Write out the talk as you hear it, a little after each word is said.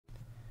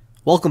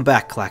Welcome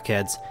back,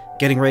 clackheads.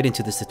 Getting right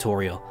into this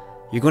tutorial.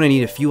 You're going to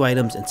need a few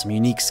items and some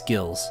unique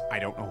skills. I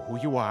don't know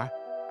who you are,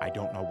 I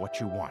don't know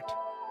what you want,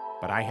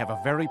 but I have a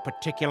very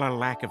particular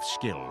lack of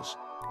skills.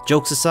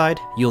 Jokes aside,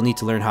 you'll need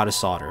to learn how to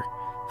solder.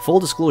 Full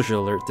disclosure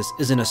alert, this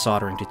isn't a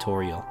soldering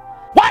tutorial.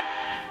 What?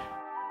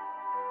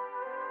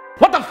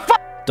 What the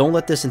fuck? Don't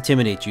let this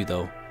intimidate you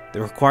though.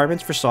 The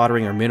requirements for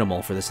soldering are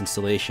minimal for this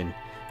installation.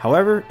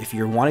 However, if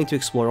you're wanting to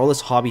explore all this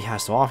hobby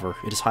has to offer,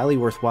 it is highly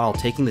worthwhile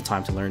taking the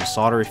time to learn to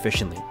solder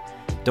efficiently.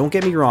 Don't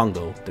get me wrong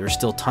though, there is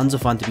still tons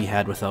of fun to be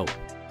had without.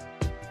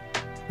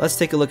 Let's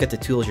take a look at the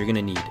tools you're going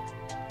to need.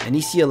 An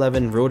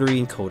EC11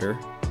 Rotary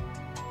Encoder.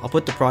 I'll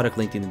put the product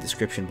linked in the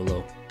description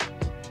below.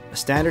 A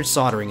standard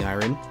soldering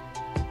iron.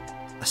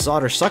 A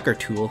solder sucker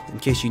tool in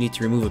case you need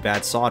to remove a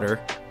bad solder.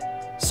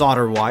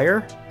 Solder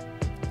wire.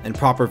 And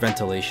proper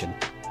ventilation.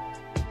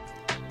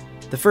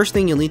 The first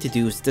thing you'll need to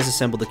do is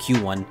disassemble the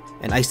Q1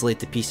 and isolate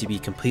the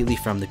PCB completely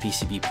from the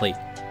PCB plate.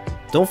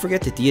 Don't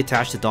forget to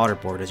deattach the daughter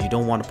board as you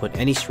don't want to put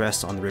any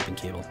stress on the ribbon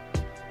cable.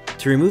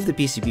 To remove the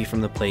PCB from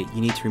the plate,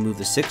 you need to remove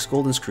the 6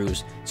 golden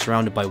screws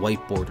surrounded by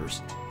white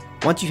borders.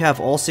 Once you have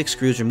all 6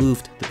 screws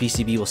removed, the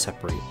PCB will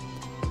separate.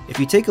 If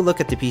you take a look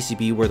at the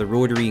PCB where the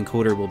rotary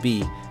encoder will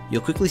be,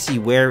 you'll quickly see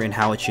where and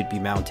how it should be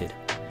mounted.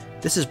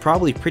 This is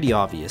probably pretty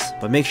obvious,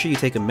 but make sure you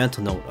take a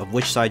mental note of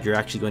which side you're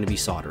actually going to be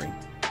soldering.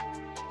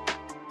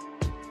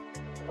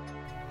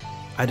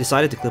 I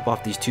decided to clip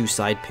off these 2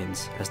 side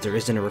pins as there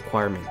isn't a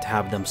requirement to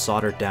have them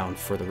soldered down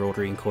for the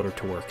rotary encoder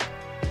to work.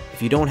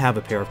 If you don't have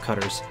a pair of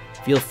cutters,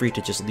 feel free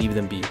to just leave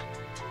them be.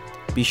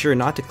 Be sure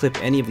not to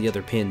clip any of the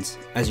other pins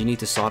as you need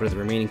to solder the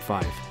remaining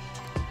 5.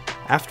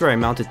 After I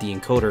mounted the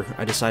encoder,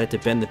 I decided to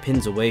bend the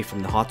pins away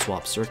from the hot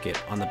swap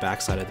circuit on the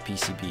back side of the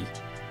PCB.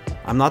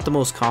 I'm not the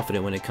most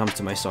confident when it comes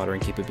to my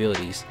soldering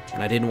capabilities,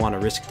 and I didn't want to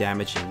risk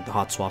damaging the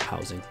hot swap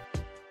housing.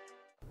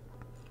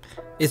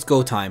 It's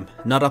go time,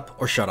 nut up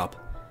or shut up.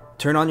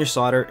 Turn on your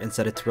solder and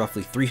set it to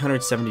roughly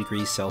 370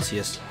 degrees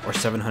Celsius or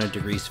 700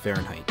 degrees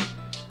Fahrenheit.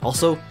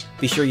 Also,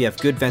 be sure you have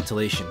good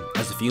ventilation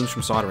as the fumes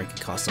from soldering can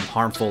cause some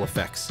harmful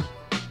effects.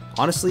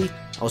 Honestly,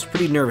 I was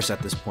pretty nervous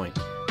at this point,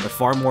 but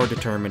far more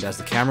determined as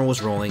the camera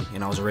was rolling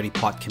and I was already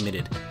pot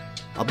committed.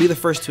 I'll be the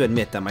first to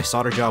admit that my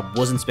solder job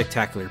wasn't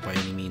spectacular by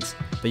any means,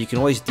 but you can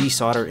always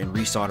desolder and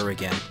resolder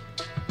again.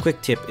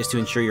 Quick tip is to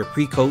ensure you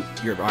pre-coat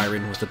your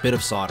iron with a bit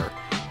of solder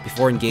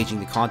before engaging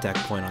the contact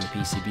point on the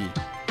PCB.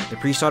 The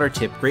pre-solder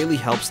tip greatly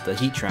helps the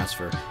heat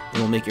transfer and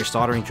will make your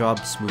soldering job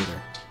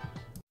smoother.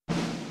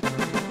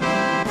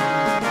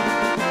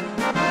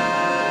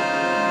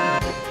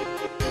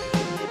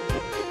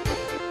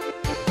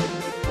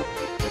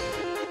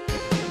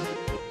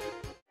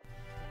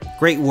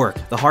 Great work,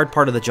 the hard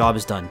part of the job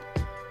is done.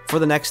 For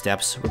the next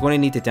steps, we're going to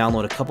need to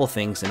download a couple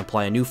things and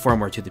apply a new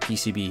firmware to the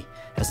PCB,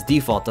 as the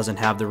default doesn't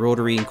have the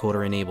rotary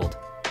encoder enabled.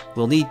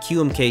 We'll need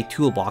QMK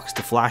Toolbox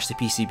to flash the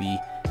PCB,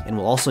 and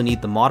we'll also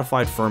need the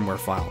modified firmware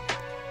file.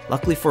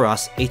 Luckily for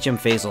us, HM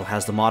Faisal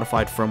has the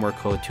modified firmware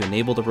code to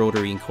enable the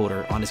rotary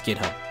encoder on his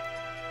GitHub.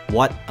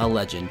 What a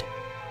legend.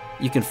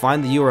 You can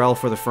find the URL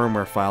for the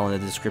firmware file in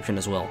the description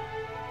as well.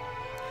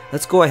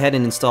 Let's go ahead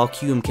and install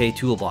QMK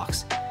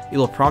Toolbox. It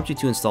will prompt you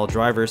to install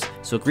drivers,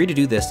 so agree to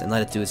do this and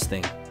let it do its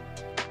thing.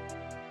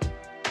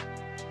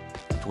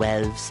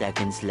 12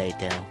 seconds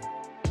later.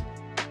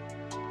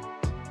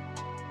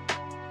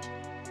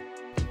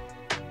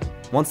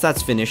 Once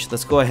that's finished,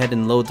 let's go ahead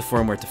and load the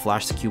firmware to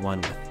flash the Q1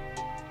 with.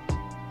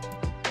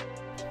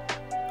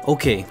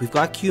 Okay, we've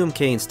got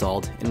QMK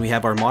installed and we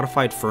have our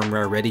modified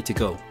firmware ready to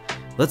go.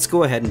 Let's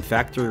go ahead and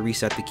factory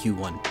reset the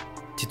Q1.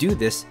 To do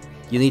this,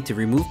 you'll need to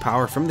remove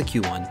power from the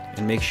Q1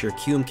 and make sure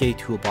QMK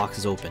Toolbox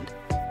is opened.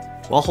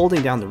 While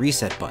holding down the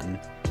reset button,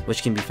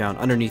 which can be found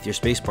underneath your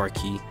spacebar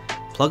key,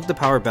 plug the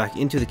power back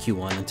into the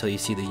Q1 until you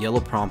see the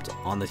yellow prompt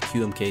on the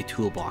QMK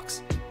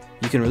Toolbox.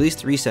 You can release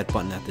the reset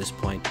button at this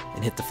point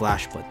and hit the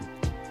flash button.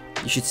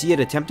 You should see it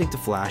attempting to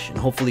flash and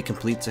hopefully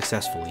complete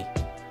successfully.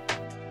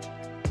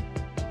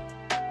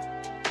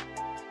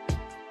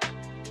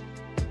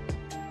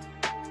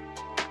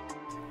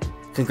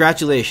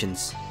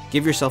 Congratulations!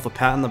 Give yourself a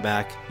pat on the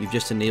back, you've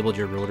just enabled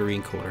your rotary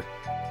encoder.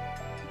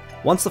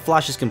 Once the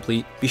flash is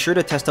complete, be sure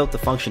to test out the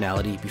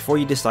functionality before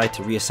you decide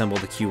to reassemble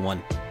the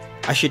Q1.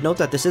 I should note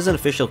that this isn't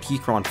official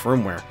Keychron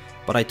firmware,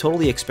 but I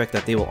totally expect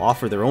that they will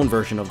offer their own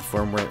version of the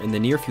firmware in the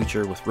near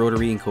future with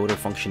rotary encoder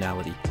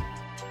functionality.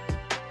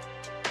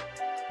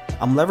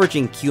 I'm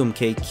leveraging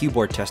QMK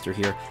Keyboard Tester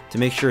here to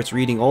make sure it's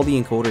reading all the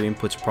encoder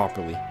inputs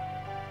properly.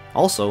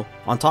 Also,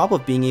 on top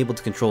of being able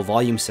to control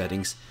volume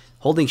settings,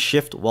 holding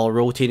Shift while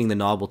rotating the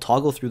knob will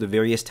toggle through the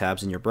various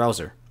tabs in your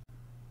browser.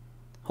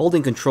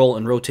 Holding Control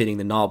and rotating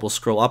the knob will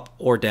scroll up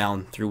or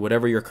down through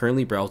whatever you're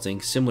currently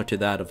browsing, similar to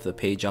that of the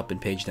page up and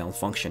page down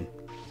function.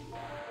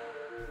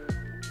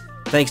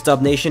 Thanks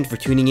Dub Nation for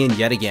tuning in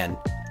yet again.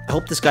 I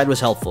hope this guide was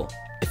helpful.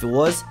 If it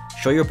was,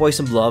 show your boy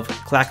some love,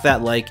 clack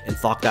that like, and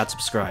thok that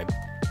subscribe.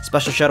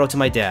 Special shout out to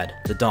my dad,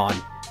 the Don,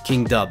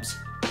 King Dubs,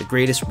 the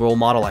greatest role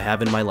model I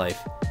have in my life.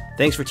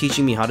 Thanks for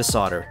teaching me how to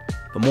solder,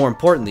 but more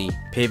importantly,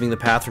 paving the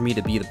path for me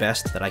to be the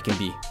best that I can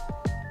be.